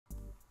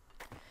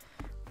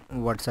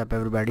What's up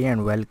everybody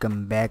and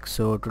welcome back.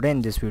 So today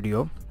in this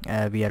video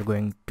we are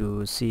going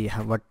to see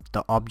what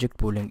the object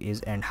pooling is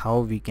and how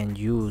we can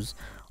use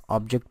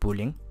object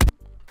pooling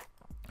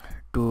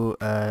to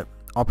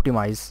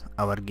optimize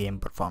our game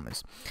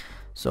performance.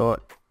 So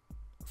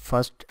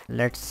first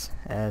let's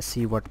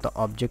see what the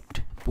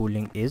object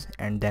pooling is,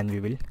 and then we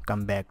will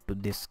come back to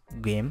this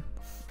game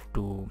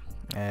to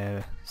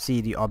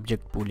see the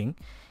object pooling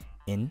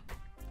in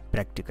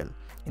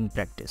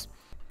practice.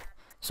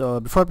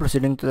 So before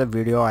proceeding to the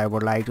video, I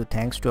would like to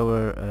thanks to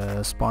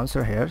our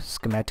sponsor here,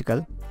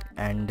 Schematical,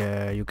 and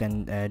you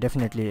can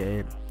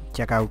definitely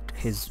check out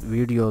his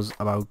videos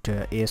about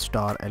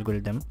A-star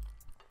algorithm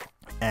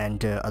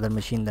and other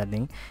machine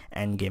learning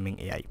and gaming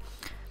AI.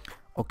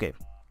 Okay,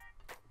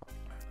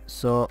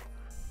 so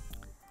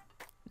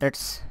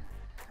let's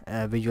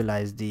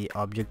visualize the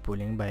object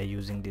pooling by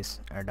using this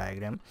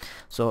diagram.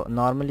 So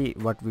normally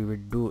what we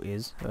would do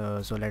is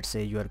so let's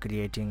say you are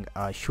creating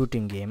a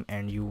shooting game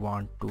and you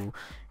want to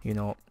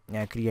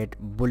create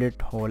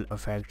bullet hole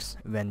effects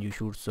when you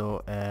shoot.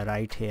 So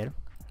right here,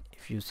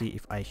 if you see,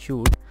 if I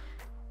shoot,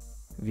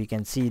 we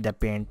can see the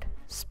paint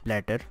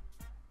splatter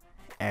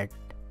at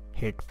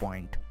hit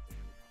point.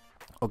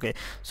 Okay,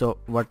 so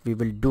what we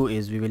will do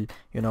is we will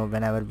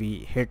whenever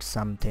we hit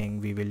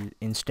something, we will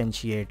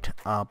instantiate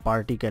a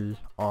particle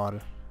or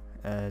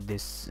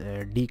this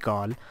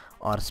decal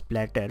or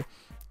splatter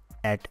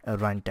at a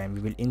runtime.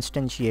 We will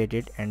instantiate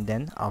it, and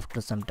then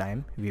after some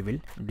time we will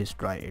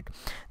destroy it.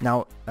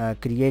 Now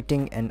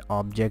creating an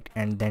object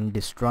and then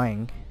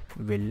destroying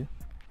will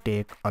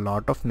take a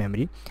lot of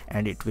memory,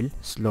 and it will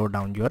slow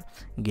down your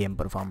game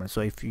performance. So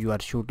if you are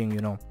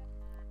shooting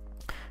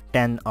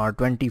 10 or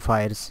 20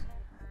 fires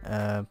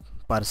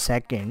per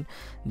second,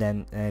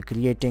 then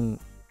creating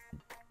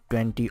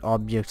 20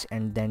 objects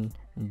and then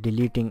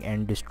deleting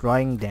and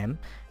destroying them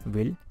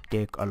will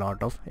take a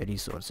lot of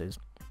resources.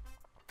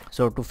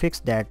 So to fix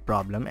that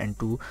problem and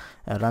to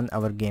run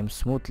our game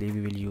smoothly,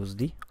 we will use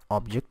the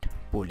object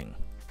pooling.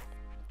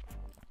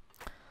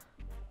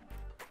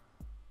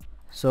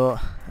 So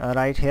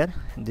right here,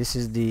 this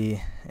is the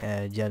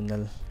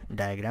journal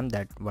diagram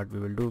that what we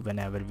will do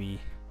whenever we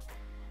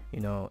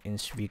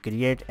we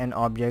create an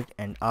object,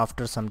 and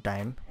after some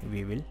time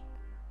we will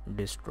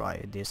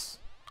destroy this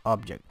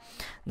object.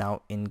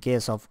 Now in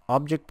case of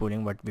object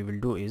pooling, what we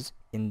will do is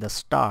in the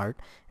start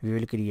we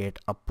will create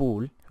a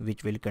pool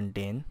which will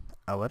contain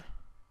our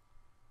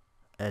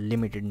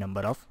limited number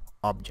of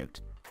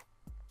objects.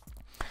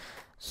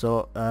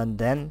 So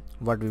then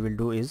what we will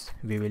do is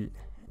we will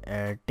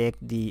take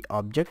the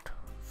object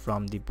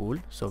from the pool,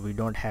 so we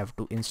don't have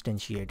to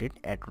instantiate it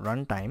at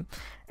runtime,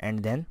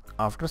 and then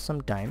after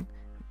some time,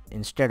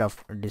 instead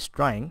of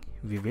destroying,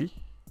 we will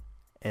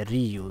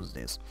reuse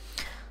this.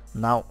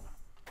 Now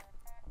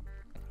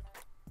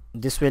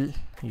this will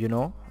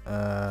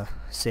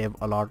save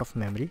a lot of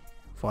memory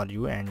for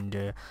you and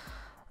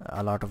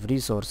a lot of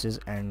resources,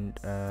 and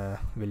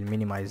will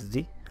minimize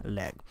the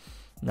lag.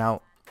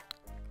 Now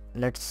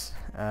let's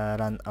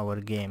run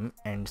our game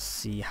and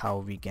see how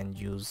we can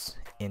use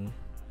in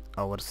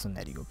our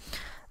scenario.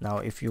 Now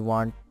if you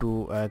want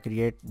to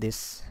create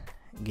this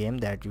game,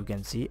 that you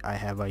can see I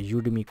have a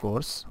Udemy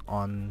course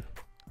on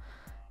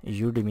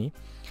Udemy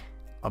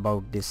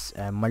about this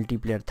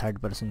multiplayer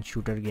third-person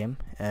shooter game.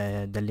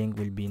 The link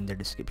will be in the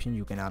description.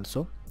 You can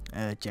also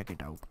check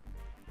it out.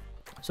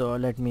 So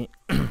let me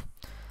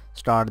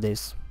start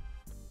this.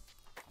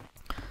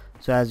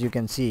 So as you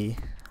can see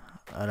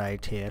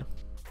right here,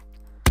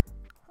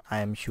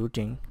 I am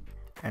shooting,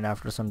 and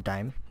after some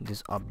time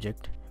this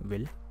object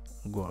will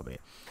go away.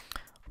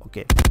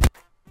 Okay,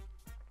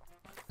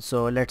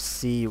 so let's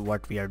see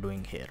what we are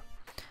doing here.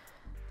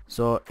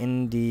 So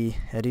in the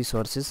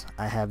resources,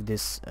 I have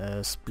this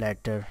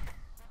splatter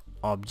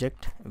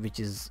object, which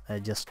is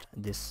just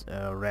this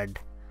red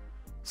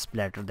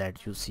splatter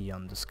that you see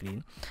on the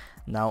screen.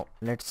 Now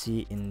let's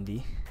see in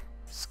the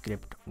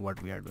script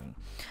what we are doing.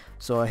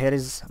 So here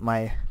is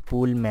my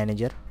pool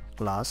manager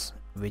class,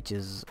 which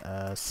is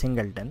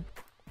singleton.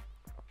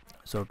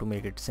 So to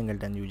make it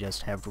singleton, you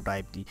just have to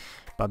type the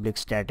public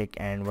static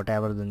and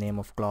whatever the name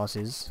of class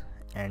is,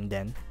 and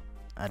then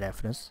a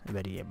reference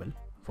variable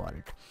for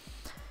it.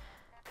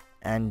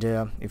 And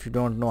if you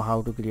don't know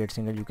how to create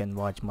single, you can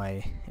watch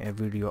my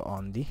video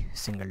on the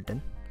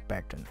singleton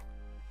pattern.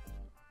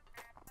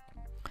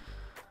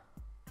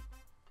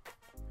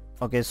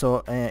 Okay, so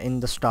in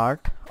the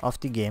start of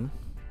the game,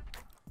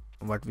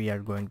 what we are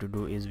going to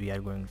do is we are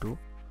going to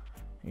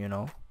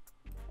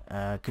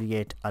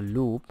create a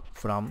loop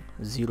from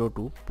 0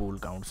 to pool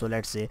count. So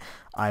let's say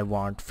I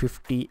want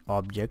 50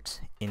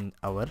 objects in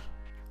our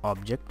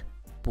object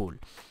pool.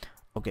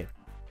 Okay,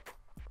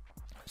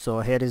 so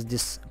here is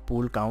this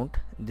pool count.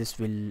 This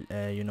will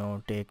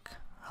take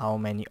how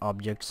many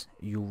objects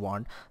you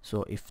want.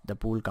 So if the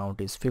pool count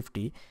is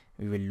 50,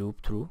 we will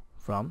loop through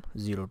from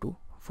 0 to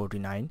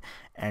 49,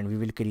 and we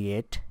will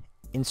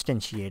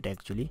instantiate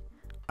actually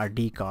a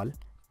decal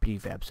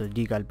prefab. So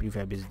decal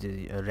prefab is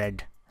the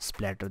red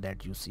splatter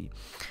that you see.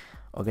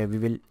 Okay, we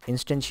will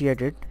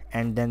instantiate it,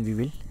 and then we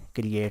will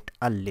create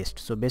a list.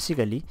 So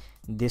basically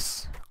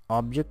this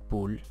object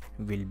pool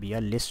will be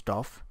a list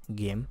of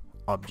game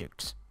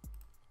objects.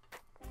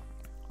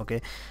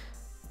 Okay,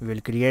 we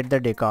will create the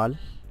decal,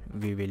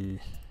 we will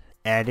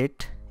add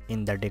it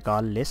in the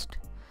decal list.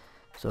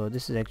 So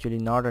this is actually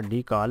not a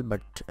decal,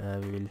 but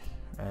we will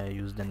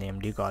use the name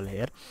decal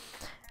here,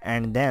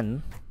 and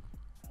then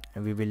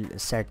we will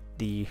set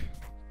the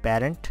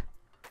parent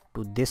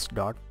to this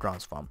dot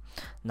transform.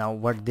 Now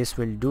what this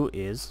will do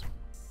is,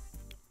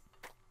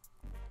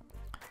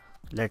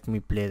 let me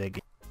play the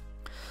game.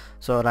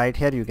 So right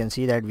here you can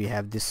see that we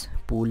have this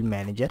pool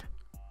manager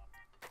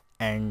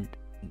and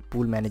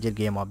pool manager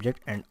game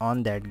object, and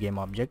on that game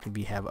object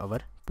we have our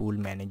pool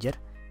manager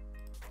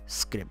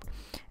script,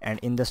 and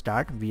in the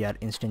start we are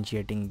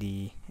instantiating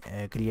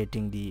the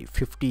creating the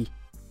 50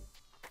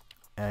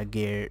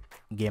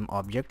 game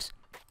objects,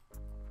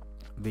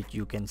 which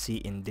you can see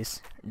in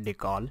this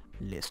decal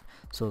list.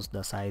 So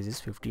the size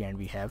is 50 and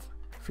we have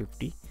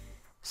 50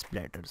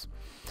 splatters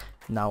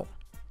now,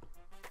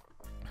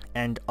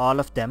 and all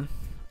of them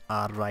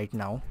are right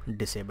now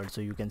disabled.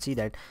 So you can see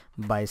that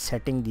by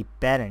setting the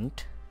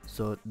parent,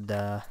 so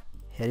here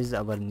is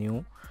our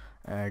new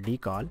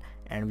decal,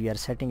 and we are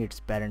setting its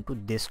parent to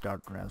this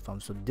dot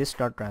transform. So this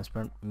dot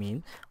transform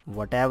means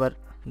whatever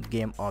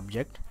game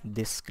object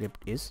this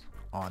script is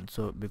on.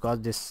 So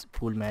because this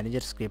pool manager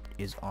script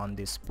is on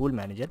this pool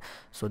manager,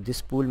 so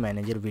this pool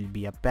manager will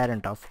be a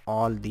parent of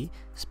all the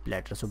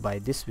splatters. So by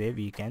this way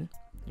we can,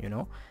 you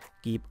know,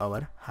 keep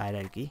our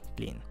hierarchy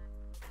clean,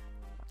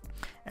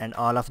 and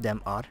all of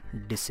them are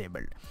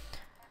disabled.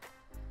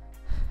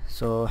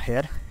 So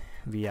here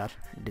we are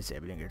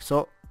disabling it.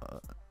 So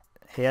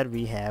here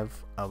we have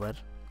our,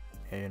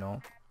 you know,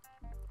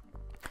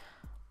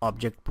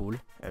 object pool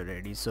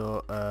already.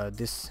 So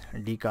this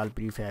decal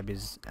prefab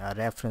is a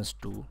reference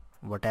to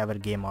whatever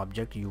game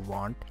object you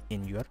want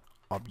in your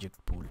object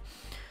pool.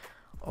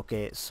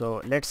 Okay, so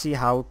let's see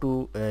how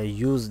to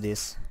use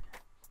this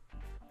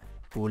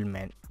pool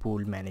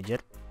manager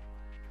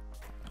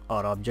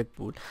or object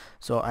pool.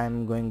 So I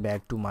am going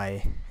back to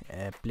my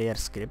player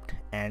script,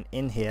 and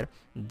in here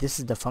this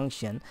is the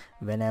function.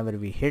 Whenever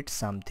we hit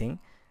something,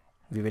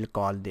 we will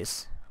call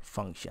this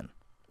function.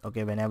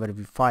 Okay, whenever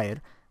we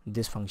fire,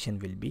 this function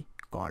will be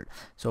called.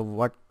 So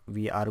what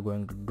we are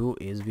going to do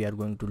is we are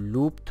going to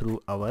loop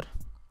through our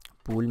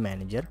pool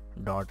manager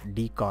dot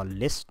decal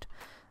list.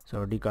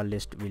 So decal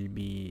list will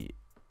be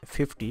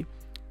 50,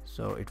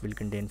 so it will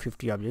contain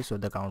 50 objects, so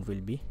the count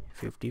will be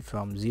 50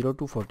 from 0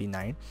 to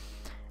 49,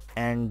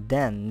 and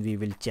then we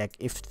will check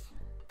if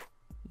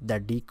the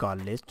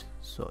decal list,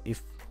 so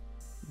if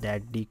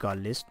that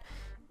decal list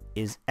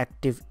is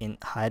active in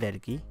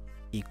hierarchy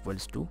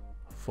equals to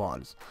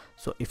false.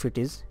 So if it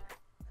is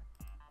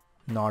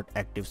not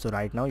active, so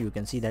right now you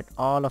can see that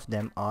all of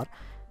them are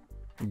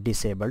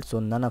disabled, so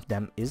none of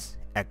them is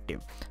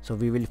active. So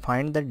we will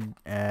find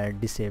the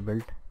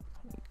disabled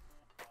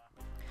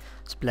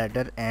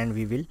splatter and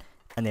we will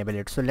enable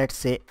it. So let's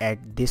say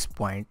at this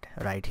point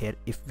right here,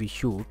 if we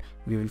shoot,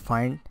 we will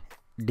find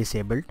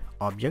disabled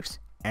objects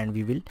and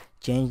we will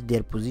change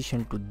their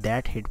position to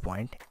that hit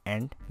point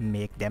and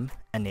make them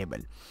enable,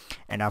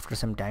 and after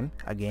some time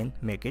again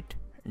make it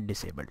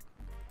disabled.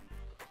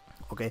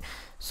 Okay,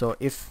 so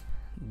if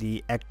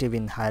the active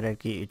in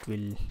hierarchy, it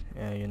will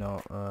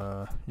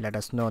let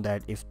us know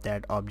that if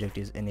that object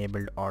is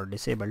enabled or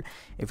disabled.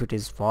 If it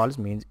is false,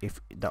 means if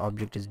the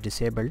object is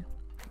disabled,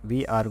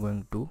 we are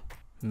going to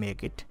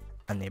make it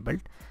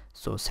enabled.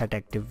 So set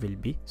active will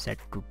be set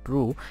to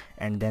true,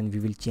 and then we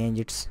will change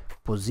its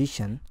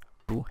position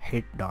to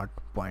hit dot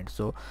point.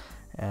 So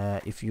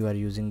if you are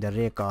using the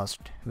raycast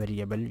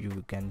variable,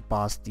 you can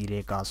pass the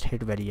raycast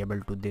hit variable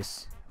to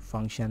this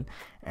function,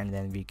 and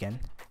then we can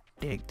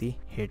take the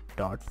hit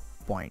dot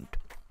point.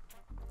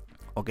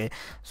 Okay,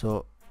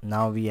 so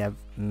now we have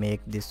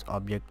make this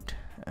object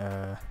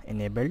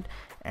enabled,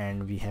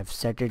 and we have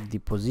set it the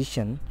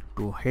position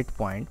to hit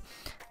point.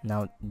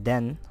 Now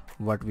then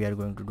what we are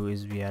going to do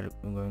is we are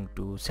going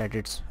to set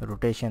its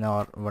rotation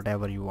or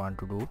whatever you want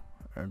to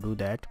do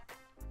that.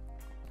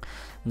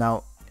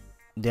 Now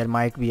there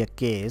might be a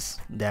case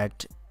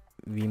that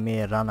we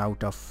may run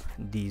out of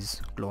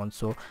these clones.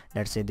 So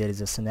let's say there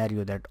is a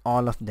scenario that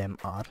all of them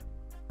are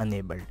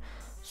enabled.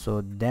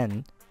 So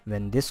then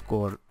when this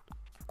code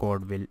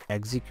will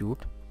execute,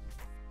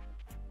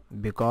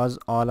 because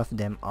all of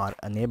them are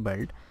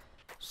enabled,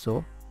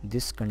 so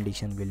this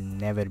condition will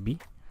never be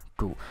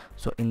true.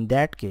 So in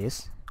that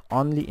case,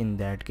 only in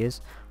that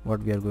case,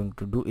 what we are going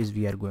to do is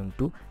we are going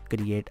to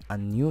create a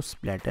new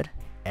splatter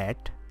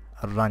at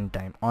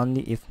runtime,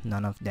 only if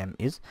none of them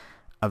is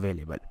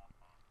available.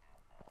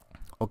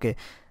 Okay,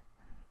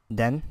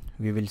 then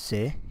we will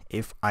say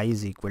if I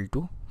is equal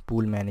to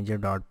pool manager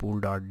dot pool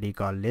dot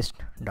decal list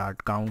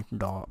dot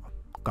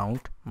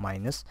count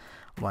minus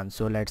 1.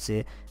 So let's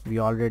say we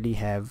already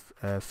have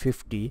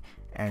 50,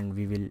 and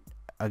we will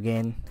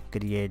again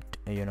create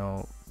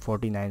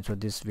 49, so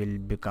this will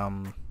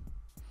become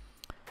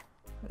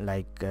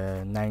like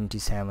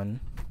 97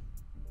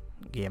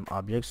 game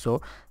objects.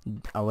 So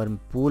our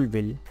pool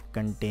will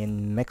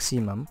contain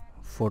maximum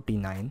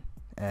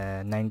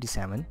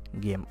 97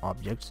 game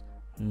objects,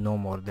 no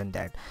more than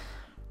that.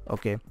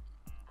 Okay,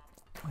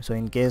 so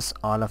in case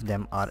all of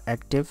them are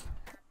active,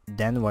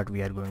 then what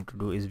we are going to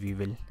do is we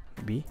will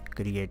be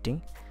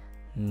creating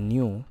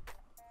new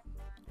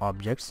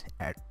objects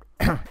at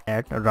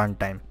at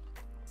runtime,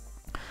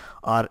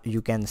 or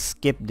you can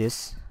skip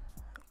this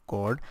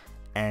code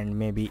and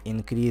maybe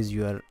increase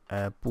your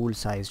pool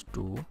size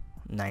to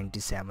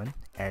 97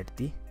 at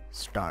the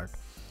start.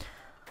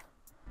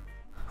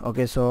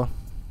 Okay, so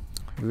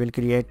we will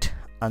create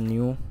a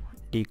new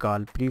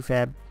decal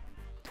prefab.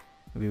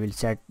 We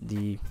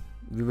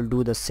will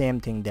do the same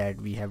thing that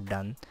we have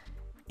done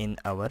in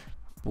our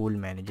pool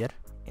manager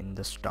in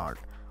the start.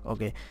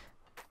 Okay,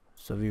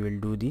 so we will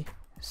do the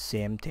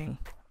same thing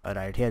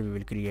right here. We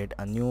will create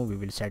a new, we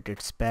will set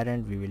its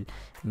parent, we will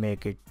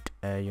make it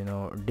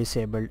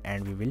disabled,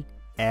 and we will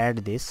add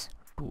this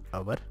to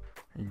our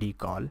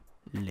decal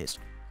list.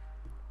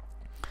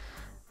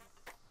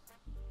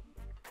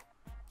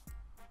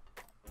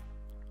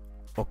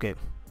 Okay,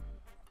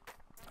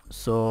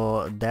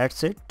 so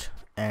that's it,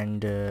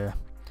 and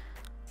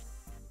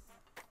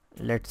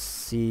let's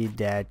see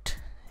that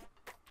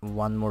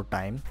one more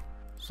time.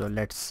 So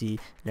let's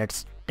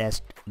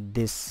test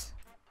this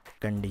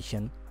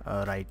condition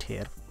right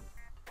here.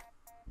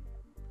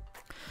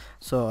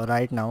 So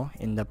right now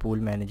in the pool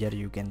manager,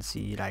 you can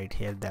see right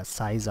here the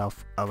size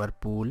of our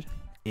pool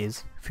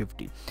is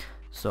 50.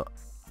 So,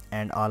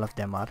 and all of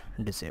them are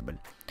disabled.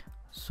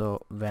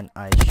 So when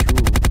I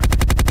shoot,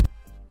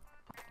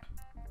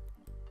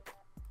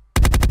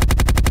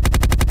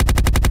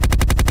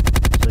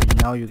 so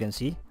now you can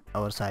see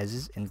our size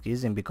is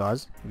increasing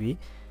because we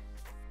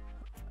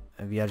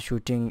are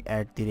shooting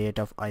at the rate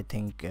of, I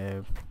think,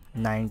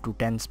 9 to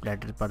 10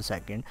 splatter per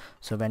second.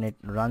 So when it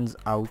runs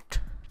out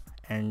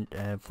and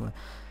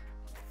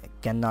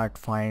cannot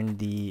find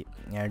the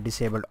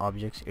disabled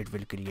objects, it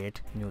will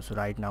create new. So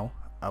right now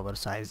our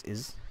size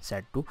is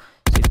set to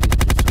 62.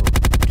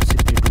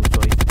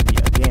 So if we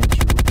again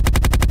shoot,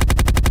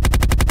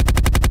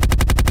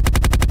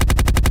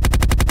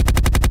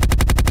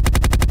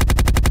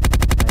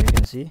 now you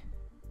can see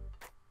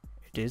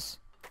it is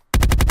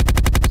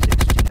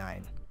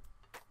 69.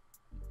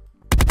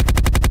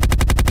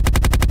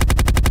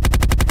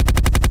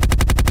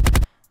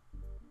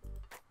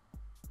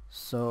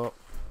 So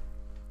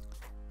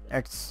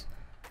let's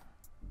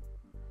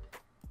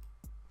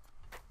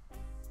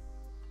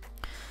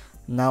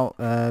now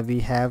we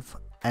have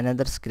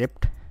another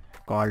script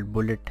called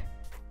bullet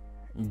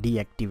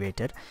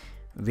deactivator,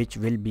 which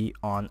will be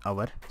on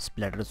our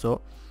splatter.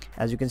 So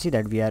as you can see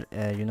that we are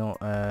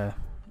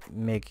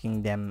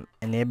making them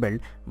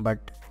enabled, but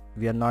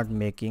we are not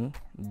making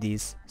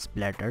these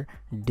splatter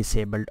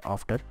disabled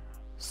after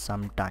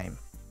some time.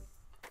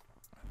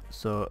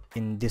 So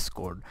in this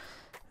code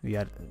we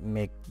are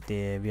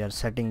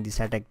setting the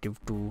set active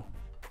to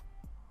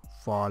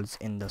false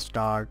in the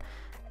start,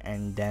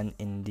 and then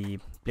in the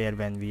player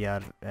when we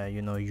are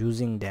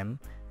using them,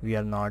 we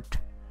are not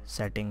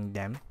setting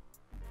them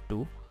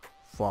to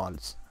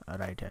false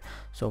right here.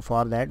 So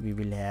for that we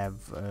will have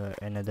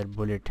another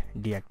bullet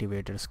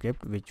deactivator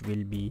script which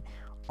will be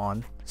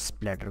on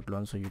splatter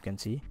clone. So you can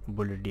see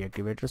bullet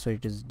deactivator. So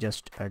it is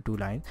just 2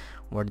 lines.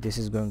 What this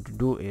is going to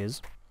do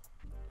is,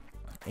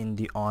 in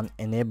the on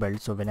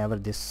enabled, so whenever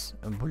this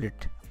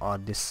bullet or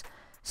this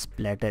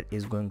splatter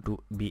is going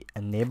to be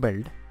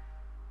enabled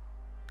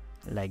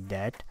like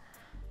that,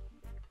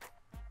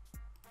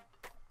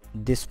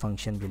 this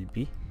function will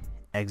be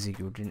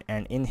executed,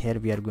 and in here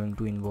we are going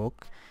to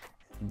invoke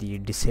the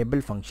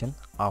disable function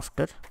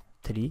after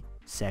 3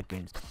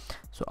 seconds.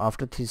 So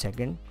after 3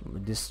 seconds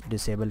this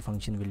disable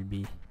function will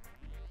be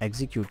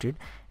executed,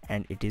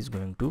 and it is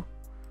going to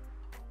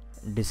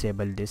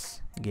disable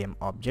this game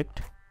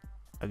object.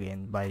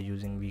 Again, by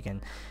using, we can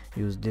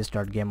use this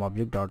dot game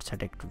object dot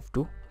set active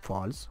to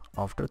false.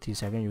 After 3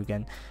 seconds you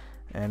can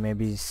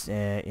maybe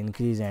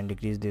increase and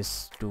decrease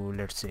this to,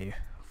 let's say,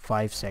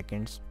 5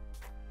 seconds.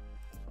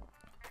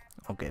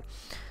 Okay,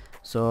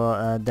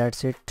 so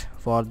that's it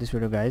for this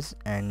video guys,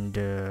 and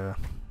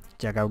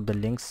check out the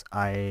links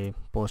I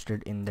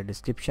posted in the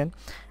description,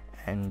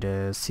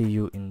 and see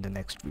you in the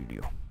next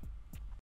video.